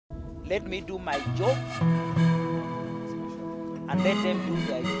let me do my job and let them do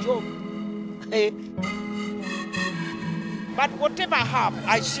their job. But whatever I have,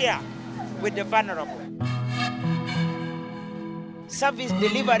 I share with the vulnerable. Service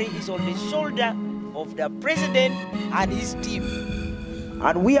delivery is on the shoulder of the president and his team.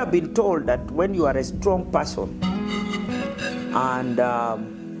 And we have been told that when you are a strong person and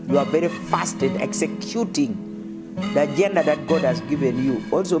you are very fast in executing the agenda that God has given you,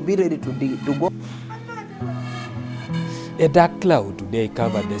 also be ready to go. A dark cloud today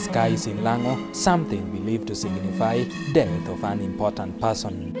covered the skies in Lango, something believed to signify death of an important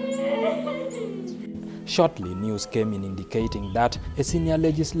person. Shortly, news came in indicating that a senior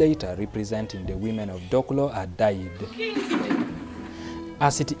legislator representing the women of Dokolo had died.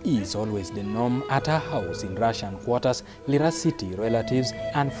 As it is always the norm, at her house in Russian quarters, Lira City relatives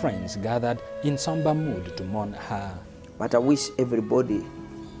and friends gathered in somber mood to mourn her. But I wish everybody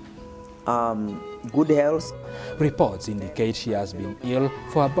good health. Reports indicate she has been ill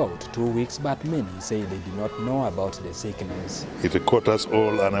for about 2 weeks, but many say they do not know about the sickness. It caught us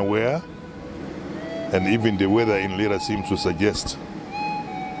all unaware, and even the weather in Lira seems to suggest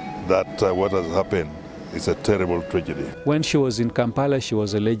that what has happened is a terrible tragedy. When she was in Kampala, she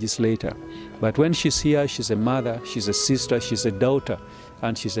was a legislator. But when she's here, she's a mother, she's a sister, she's a daughter,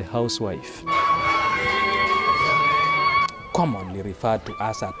 and she's a housewife. Commonly referred to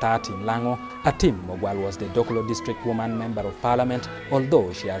as a tat in Lango, Atim Ogwal was the Dokolo District Woman Member of Parliament,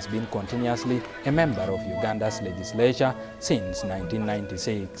 although she has been continuously a member of Uganda's legislature since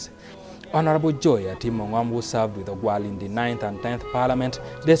 1996. Honorable Joy Atim Ogwal, who served with Ogwal in the 9th and 10th Parliament,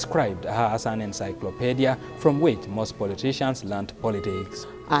 described her as an encyclopedia from which most politicians learnt politics.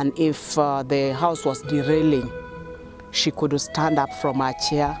 And if the house was derailing, she could stand up from her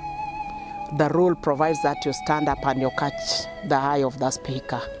chair. The rule provides that you stand up and you catch the eye of the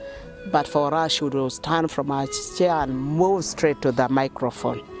speaker. But for us, she would stand from her chair and move straight to the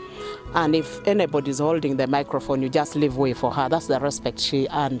microphone. And if anybody's holding the microphone, you just leave way for her. That's the respect she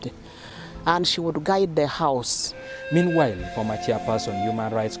earned. And she would guide the house. Meanwhile, former chairperson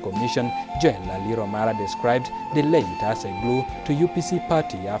Human Rights Commission, Joel Aliromara, described the late as a glue to UPC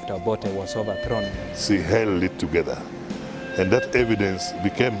party after Bote was overthrown. She held it together. And that evidence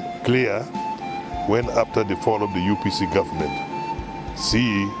became clear when, after the fall of the UPC government,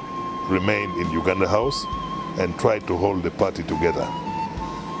 she remained in Uganda House and tried to hold the party together.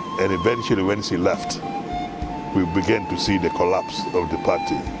 And eventually, when she left, we began to see the collapse of the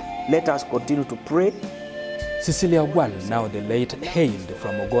party. Let us continue to pray. Cecilia Ogwal, now the late, hailed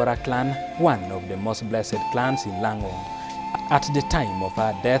from Ogora clan, one of the most blessed clans in Lango. At the time of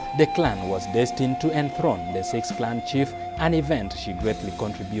her death, the clan was destined to enthrone the 6th clan chief, an event she greatly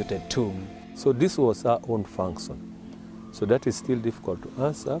contributed to. So this was her own function. So that is still difficult to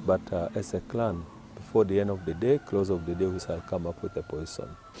answer, but as a clan, before the end of the day, close of the day, we shall come up with a position.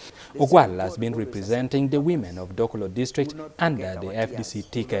 Ogwal has been representing the women of Dokolo district under the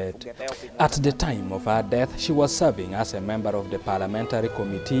FDC ticket. At the time of her death, she was serving as a member of the Parliamentary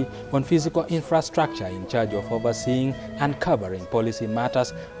Committee on Physical Infrastructure in charge of overseeing and covering policy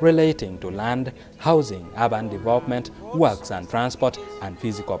matters relating to land, housing, urban development, works and transport, and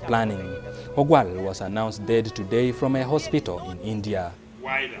physical planning. Ogwal was announced dead today from a hospital in India.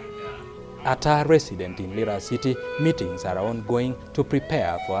 At her residence in Lira City, meetings are ongoing to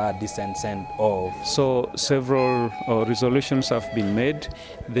prepare for her decent send-off. So several resolutions have been made.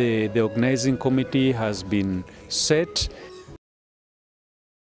 The organizing committee has been set,